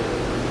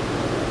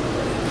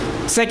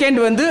 செகண்ட்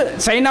வந்து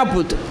சைனா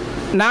பூத்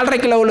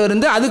 4.5 கிலோவில்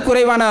இருந்து அது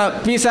குறைவான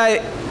பீஸாக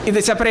இது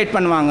செப்பரேட்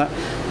பண்ணுவாங்க.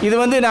 இது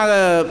வந்து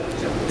நாங்கள்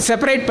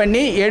செப்பரேட்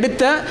பண்ணி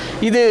எடுத்த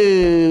இது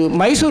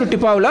மைசூர்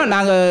டிப்பாவில்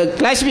நாங்கள்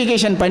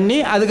கிளாசிஃபிகேஷன் பண்ணி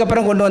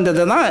அதுக்கப்புறம் கொண்டு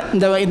வந்தது தான்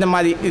இந்த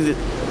மாதிரி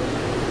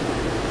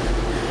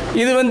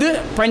இது வந்து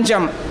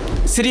பஞ்சம்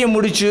சிறிய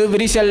முடிச்சு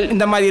விரிசல்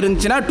இந்த மாதிரி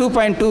இருந்துச்சுன்னா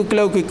 2.2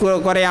 கிலோவுக்கு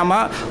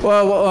குறையாமல்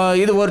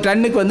இது ஒரு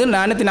டன்னுக்கு வந்து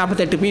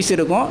 448 பீஸ்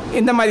இருக்கும்.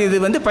 இந்த மாதிரி இது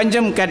வந்து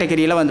பஞ்சம்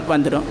கேட்டகரியில்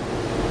வந்துடும்.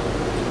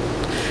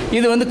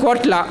 இது வந்து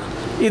கோட்லா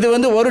இது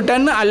வந்து ஒரு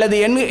டன் அல்லது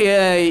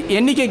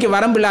எண்ணிக்கைக்கு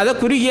வரம்பில்லாத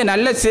குறுகிய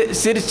நல்ல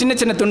சின்ன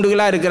சின்ன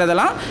துண்டுகளாக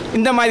இருக்கிறதெல்லாம்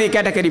இந்த மாதிரி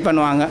கேட்டகரி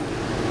பண்ணுவாங்க.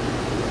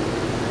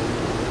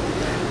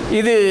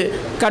 இது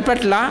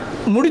கட்பட்லா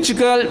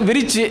முடிச்சுக்கள்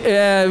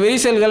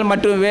விரிசல்கள்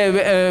மற்றும்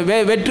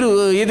வெற்று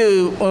இது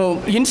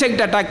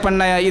இன்செக்ட் அட்டாக்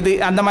பண்ண இது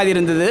அந்த மாதிரி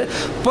இருந்தது.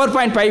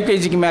 4.5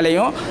 kgக்கு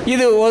மேலேயும்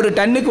இது ஒரு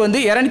டன்னுக்கு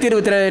வந்து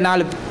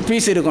 224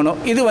 பீஸ் இருக்கணும்.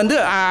 இது வந்து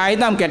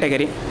 5ஆம்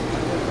கேட்டகரி.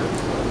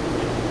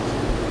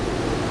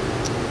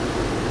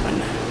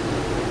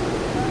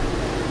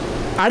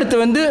 அடுத்து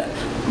வந்து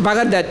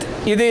பகர்தத்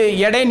இது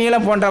எடை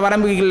நீளம் போன்ற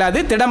வரம்புகள் இல்லாது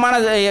திடமான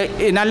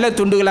நல்ல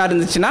துண்டுகளாக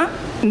இருந்துச்சுன்னா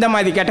இந்த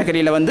மாதிரி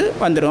கேட்டகரியில்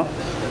வந்துடும்.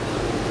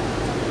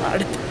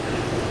 அடுத்து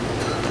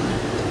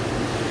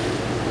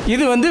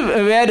இது வந்து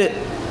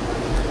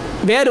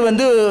வேறு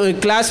வந்து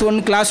கிளாஸ் 1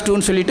 கிளாஸ்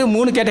 2ன்னு சொல்லிட்டு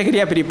 3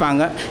 கேட்டகரியாக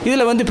பிரிப்பாங்க.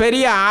 இதில் வந்து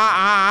பெரிய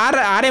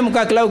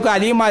 6.25 கிலோவுக்கு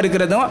அதிகமாக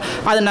இருக்கிறதும்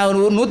அது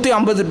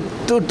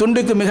 150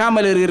 துண்டுக்கு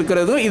மிகாமல்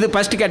இருக்கிறதும் இது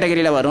ஃபஸ்ட்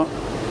கேட்டகரியில் வரும்.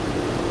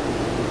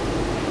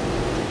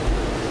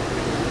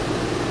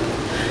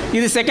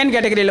 இது செகண்ட்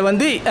கேட்டகரியில்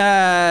வந்து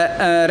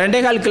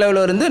 2.25 கிலோவில்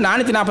இருந்து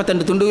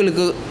 442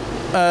 துண்டுகளுக்கு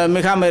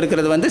மிகாமல்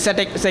இருக்கிறது வந்து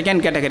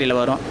செகண்ட் கேட்டகரியில்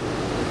வரும்.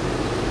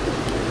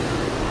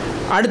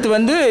 அடுத்து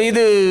வந்து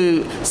இது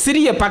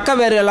சிறிய பக்க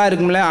வேரெல்லாம்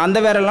இருக்கும்ல அந்த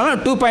வேரெல்லாம்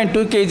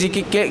 2.2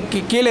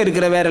 kgக்கு கீழே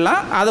இருக்கிற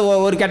வேரெல்லாம் அதை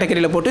ஒரு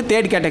கேட்டகரியில் போட்டு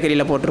தேர்ட்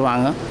கேட்டகரியில்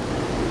போட்டுருவாங்க.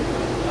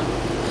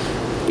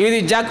 இது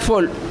ஜாக்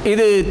ஃபோல்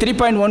இது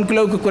 3.1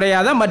 கிலோவுக்கு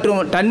குறையாத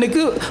மற்றும்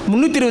டன்னுக்கு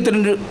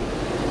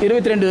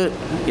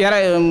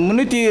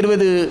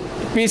 320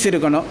 பீஸ்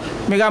இருக்கணும்.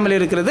 மிகாமல்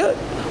இருக்கிறது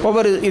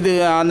ஒவ்வொரு இது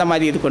அந்த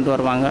மாதிரி இது கொண்டு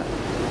வருவாங்க.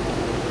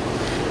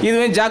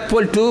 இதுவே ஜாக்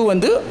போல் 2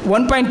 வந்து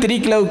 1.3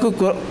 கிலோவுக்கு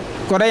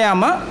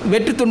குறையாமல்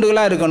வெற்று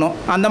துண்டுகளாக இருக்கணும்.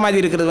 அந்த மாதிரி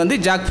இருக்கிறது வந்து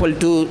ஜாக் போல்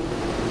 2.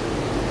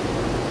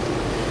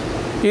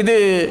 இது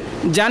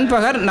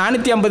ஜான்பகர்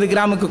 450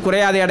 கிராமுக்கு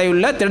குறையாத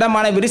எடையுள்ள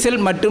திடமான விரிசல்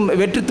மற்றும்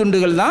வெற்று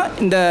துண்டுகள் தான்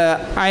இந்த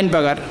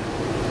அயன்பகர்.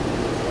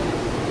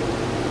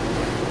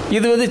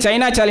 இது வந்து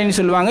சைனா சாலின்னு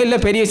சொல்லுவாங்க, இல்லை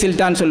பெரிய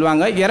சில்ட்டான்னு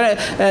சொல்லுவாங்க.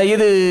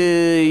 இது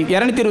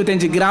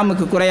 225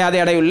 கிராமுக்கு குறையாத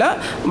எடையுள்ள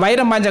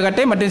வைரம்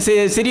பாஞ்சக்கட்டை மற்றும்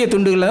சிறிய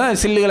துண்டுகளை தான்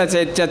சில்லுகளை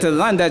சேர்த்தது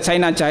தான் இந்த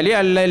சைனா சாலி.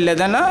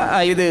 இல்லைன்னா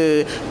இது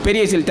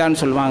பெரிய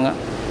சில்ட்டான்னு சொல்லுவாங்க.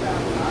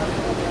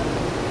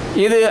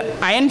 இது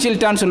அயன்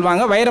சில்ட்டான்னு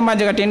சொல்லுவாங்க. வைரம்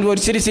பாஞ்சக்கட்டைன்னு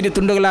ஒரு சிறு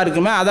துண்டுகளாக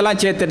இருக்குமே அதெல்லாம்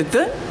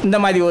சேர்த்தெடுத்து இந்த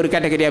மாதிரி ஒரு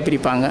கேட்டகரியாக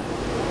பிரிப்பாங்க.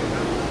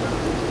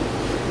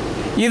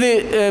 இது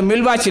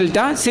மில்வா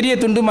சில்ட்டா சிறிய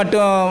துண்டு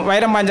மற்றும்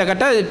வைரம்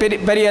பாஞ்சக்கட்டை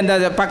பெரிய அந்த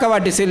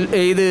பக்கவாட்டு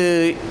இது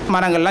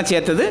மரங்கள்லாம்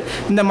சேர்த்தது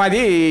இந்த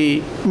மாதிரி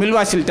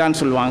மில்வா சில்ட்டான்னு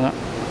சொல்லுவாங்க.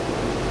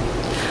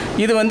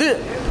 இது வந்து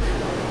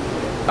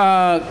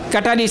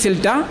கட்டாரி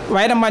சில்ட்டா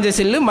வைரம் பாஞ்ச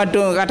சில்லு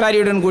மற்றும்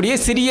கட்டாரியுடன் கூடிய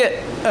சிறிய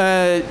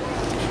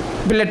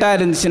பில்லட்டாக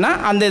இருந்துச்சுன்னா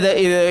அந்த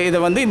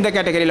இதை வந்து இந்த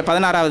கேட்டகரியில்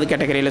 16ஆவது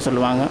கேட்டகரியில்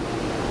சொல்லுவாங்க.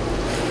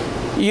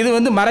 இது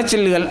வந்து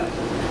மரச்சில்லுகள்.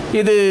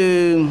 இது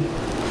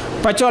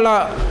பச்சோலா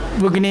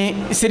புக்னி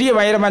சிறிய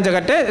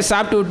வைரமஞ்சக்கட்டை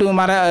சாப்பிட்டு விட்டு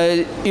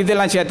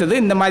இதெல்லாம் சேர்த்தது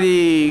இந்த மாதிரி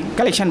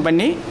கலெக்ஷன்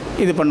பண்ணி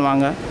இது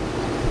பண்ணுவாங்க.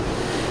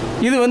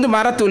 இது வந்து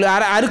மரத்தூள்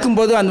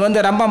அறுக்கும்போது அது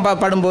வந்து ரம்பம்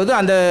படும்போது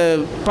அந்த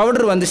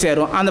பவுடர் வந்து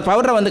சேரும். அந்த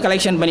பவுடரை வந்து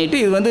கலெக்ஷன்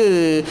பண்ணிவிட்டு இது வந்து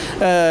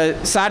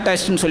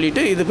சாட்டாஸ்ட்னு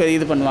சொல்லிவிட்டு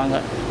இது பண்ணுவாங்க.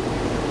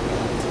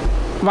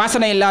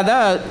 வாசனை இல்லாத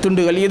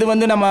துண்டுகள் இது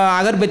வந்து நம்ம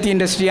அகர்பத்தி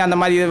இண்டஸ்ட்ரி அந்த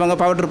மாதிரி இவங்க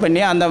பவுடர்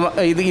பண்ணி அந்த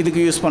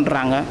இதுக்கு யூஸ்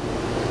பண்ணுறாங்க.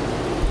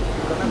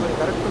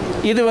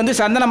 இது வந்து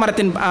சந்தன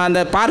மரத்தின் அந்த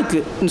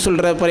பார்க்குன்னு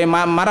சொல்கிற பெரிய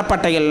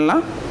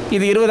மரப்பட்டைகள்லாம்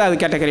இது 20ஆவது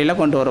கேட்டகரியில்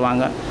கொண்டு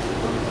வருவாங்க.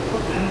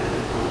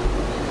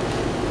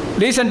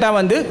 ரீசெண்டாக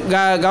வந்து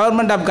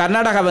கவர்மெண்ட் ஆஃப்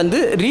கர்நாடகா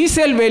வந்து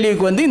ரீசேல்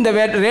வேல்யூக்கு வந்து இந்த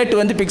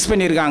ரேட்டு வந்து ஃபிக்ஸ்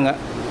பண்ணியிருக்காங்க.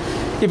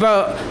 இப்போ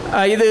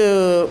இது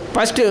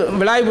ஃபஸ்ட்டு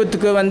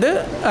விலாய்புத்துக்கு வந்து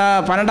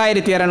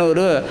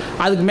 12,200.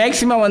 அதுக்கு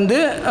மேக்ஸிமம் வந்து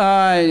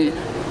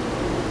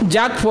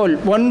ஜாக்ஃபோல்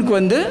 1க்கு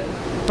வந்து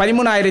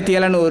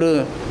 13,700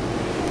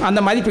 அந்த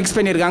மாதிரி ஃபிக்ஸ்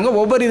பண்ணியிருக்காங்க.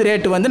 ஒவ்வொரு இது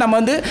ரேட்டு வந்து நம்ம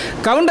வந்து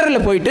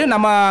கவுண்டரில் போயிட்டு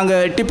நம்ம அங்கே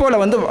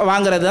டிப்போவில் வந்து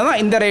வாங்குறது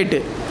தான் இந்த ரேட்டு.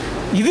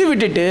 இது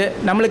விட்டுட்டு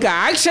நம்மளுக்கு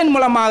ஆக்ஷன்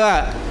மூலமாக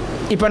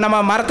இப்போ நம்ம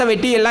மரத்தை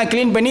வெட்டி எல்லாம்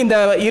க்ளீன் பண்ணி இந்த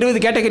 20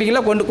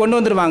 கேட்டகரிகளை கொண்டு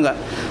வந்துடுவாங்க.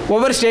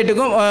 ஒவ்வொரு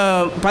ஸ்டேட்டுக்கும்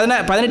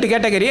 18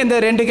 கேட்டகரி. இந்த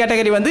 2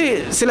 கேட்டகரி வந்து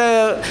சில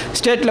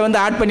ஸ்டேட்டில் வந்து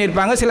ஆட்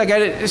பண்ணியிருப்பாங்க, சில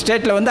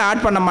ஸ்டேட்டில் வந்து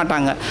ஆட் பண்ண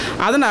மாட்டாங்க.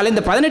 அதனால்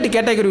இந்த 18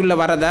 கேட்டகரிக்குள்ளே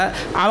வரதை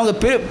அவங்க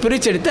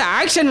பிரிச்செடுத்து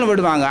ஆக்ஷன்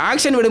விடுவாங்க.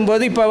 ஆக்ஷன்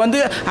விடும்போது இப்போ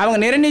வந்து அவங்க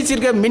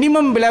நிர்ணயிச்சிருக்க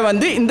மினிமம் விலை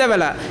வந்து இந்த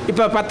விலை.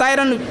 இப்போ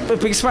 10,000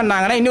 ஃபிக்ஸ்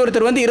பண்ணாங்கன்னா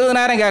இன்னொருத்தர் வந்து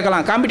 20,000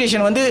 கேட்கலாம்,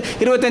 காம்படிஷன் வந்து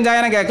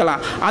 25,000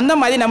 கேட்கலாம். அந்த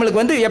மாதிரி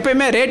நம்மளுக்கு வந்து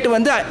எப்போயுமே ரேட்டு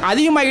வந்து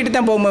அதிகமாகிட்டு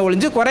தான் போகும்போது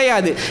ஒழிஞ்சு குறையாது.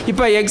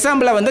 இப்போ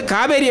எக்ஸாம்பிளாக வந்து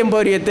காவேரி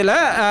எம்போரியத்தில்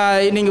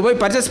நீங்கள் போய்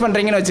பர்ச்சேஸ்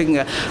பண்ணுறீங்கன்னு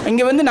வச்சுக்கோங்க.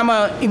 இங்கே வந்து நம்ம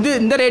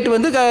இந்த ரேட்டு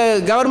வந்து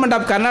கவர்மெண்ட்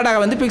ஆஃப்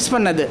கர்நாடகா வந்து ஃபிக்ஸ்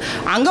பண்ணது.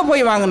 அங்கே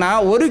போய் வாங்கினா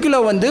 1 கிலோ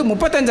வந்து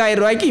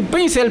 35,000 ரூபாய்க்கு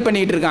இப்போயும் சேல்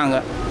பண்ணிகிட்டு இருக்காங்க.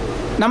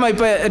 நம்ம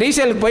இப்போ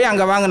ரீசேலுக்கு போய்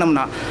அங்கே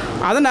வாங்கினோம்னா.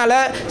 அதனால்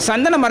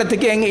சந்தன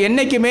மரத்துக்கு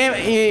என்றைக்குமே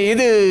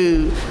இது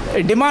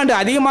டிமாண்டு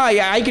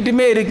அதிகமாக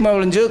ஆகிக்கிட்டுமே இருக்குமே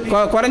ஒழிஞ்சு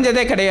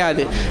குறைஞ்சதே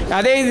கிடையாது.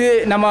 அதே இது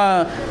நம்ம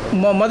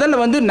முதல்ல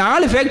வந்து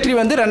 4 ஃபேக்ட்ரி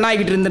வந்து ரன்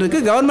ஆகிட்டு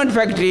இருந்திருக்கு. கவர்மெண்ட்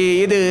ஃபேக்ட்ரி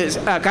இது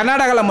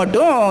கர்நாடகாவில்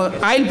மட்டும்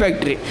ஆயில்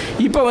ஃபேக்ட்ரி.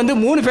 இப்போ வந்து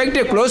 3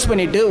 ஃபேக்ட்ரியை க்ளோஸ்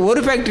பண்ணிவிட்டு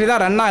ஒரு ஃபேக்ட்ரி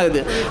தான் ரன்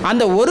ஆகுது.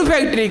 அந்த ஒரு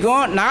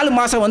ஃபேக்ட்ரிக்கும் 4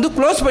 மாதம் வந்து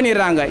க்ளோஸ்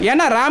பண்ணிடுறாங்க.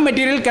 ஏன்னா ரா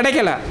மெட்டீரியல்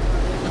கிடைக்கல.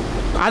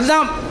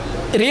 அதுதான்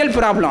ரியல்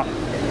ப்ராப்ளம்.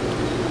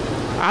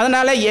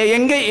 அதனால்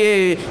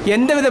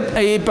எந்த வித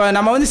இப்போ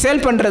நம்ம வந்து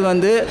சேல் பண்ணுறது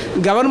வந்து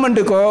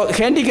கவர்மெண்ட்டுக்கோ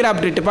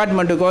ஹேண்டிகிராஃப்ட்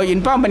டிபார்ட்மெண்ட்டுக்கோ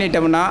இன்ஃபார்ம்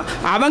பண்ணிட்டோம்னா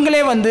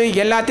அவங்களே வந்து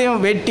எல்லாத்தையும்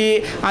வெட்டி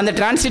அந்த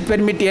டிரான்சிட்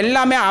பெர்மிட்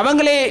எல்லாமே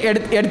அவங்களே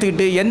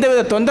எடுத்துக்கிட்டு எந்த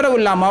வித தொந்தரவு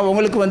இல்லாமல்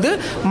உங்களுக்கு வந்து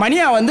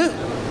மணியாக வந்து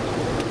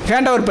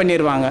ஹேண்ட் ஓவர்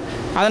பண்ணிடுவாங்க.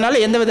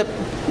 அதனால் எந்த வித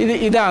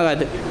இது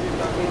ஆகாது.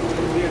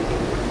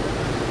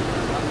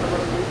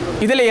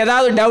 இதில்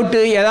ஏதாவது டவுட்டு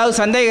ஏதாவது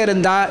சந்தேகம்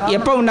இருந்தால்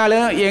எப்போ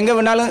வேணாலும் எங்கே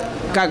வேணாலும்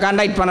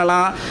கான்டாக்ட்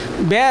பண்ணலாம்.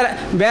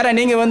 வேறு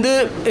நீங்கள் வந்து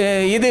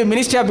இது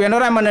மினிஸ்ட்ரி ஆஃப்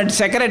என்வரான்மெண்ட்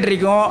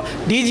செக்ரட்டரிக்கும்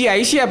டிஜி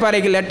ஐஷா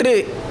பாறைக்கு லெட்ரு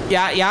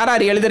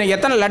யார் எழுதுறீங்க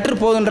எத்தனை லெட்ரு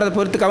போகுதுன்றதை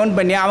பொறுத்து கவுண்ட்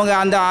பண்ணி அவங்க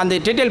அந்த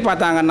டீட்டெயில்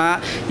பார்த்தாங்கன்னா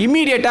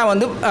இம்மீடியட்டாக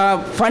வந்து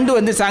ஃபண்டு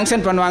வந்து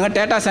சாங்ஷன் பண்ணுவாங்க.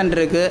 டேட்டா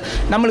சென்டருக்கு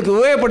நம்மளுக்கு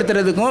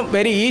உபயோகப்படுத்துறதுக்கும்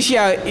வெரி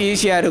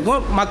ஈஸியாக இருக்கும்.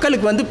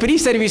 மக்களுக்கு வந்து ஃப்ரீ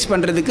சர்வீஸ்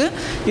பண்ணுறதுக்கு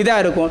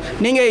இதாக இருக்கும்.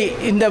 நீங்கள்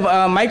இந்த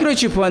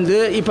மைக்ரோசிப் வந்து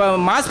இப்போ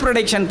மாஸ்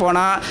ப்ரொடக்ஷன்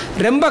போனால்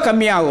ரொம்ப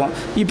கம்மியாகும்.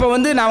 இப்போ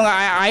வந்து நாங்கள்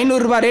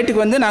 500 ரூபா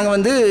ரேட்டுக்கு வந்து நாங்கள்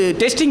வந்து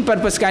டெஸ்டிங்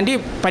பர்பஸ்க்காண்டி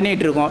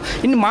பண்ணிகிட்ருக்கோம்.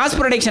 இன்னும் மாஸ்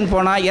ப்ரொடக்ஷன்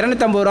போனால்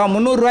 250 ரூபா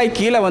 300 ரூபாய்க்கு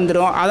கீழே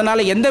வந்துடும்.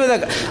 அதனால் எந்தவித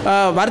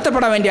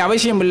வருத்தப்பட வேண்டிய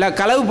அவசியம் இல்லை.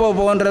 களவு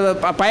போகின்ற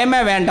பயமே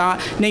வேண்டாம்.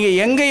 நீங்கள்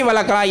எங்கேயும்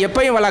வளர்க்கலாம்,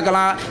 எப்பயும்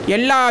வளர்க்கலாம்.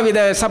 எல்லா வித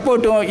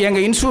சப்போர்ட்டும்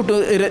எங்கள் இன்ஸ்டியூட்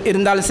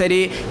இருந்தாலும் சரி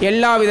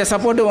எல்லா வித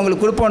சப்போர்ட்டும்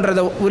உங்களுக்கு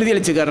கொடுப்போன்றதை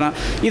உறுதியளிச்சுக்கிறோம்.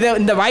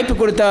 இந்த வாய்ப்பு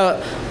கொடுத்த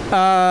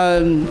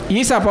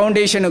ஈஷா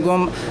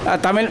ஃபவுண்டேஷனுக்கும்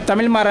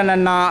தமிழ்மாறன்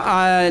அண்ணா,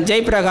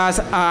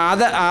 ஜெயபிரகாஷ்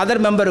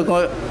அதர்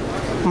மெம்பருக்கும்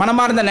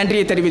மனமார்ந்த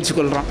நன்றியை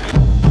தெரிவித்துக்கொள்கிறோம்.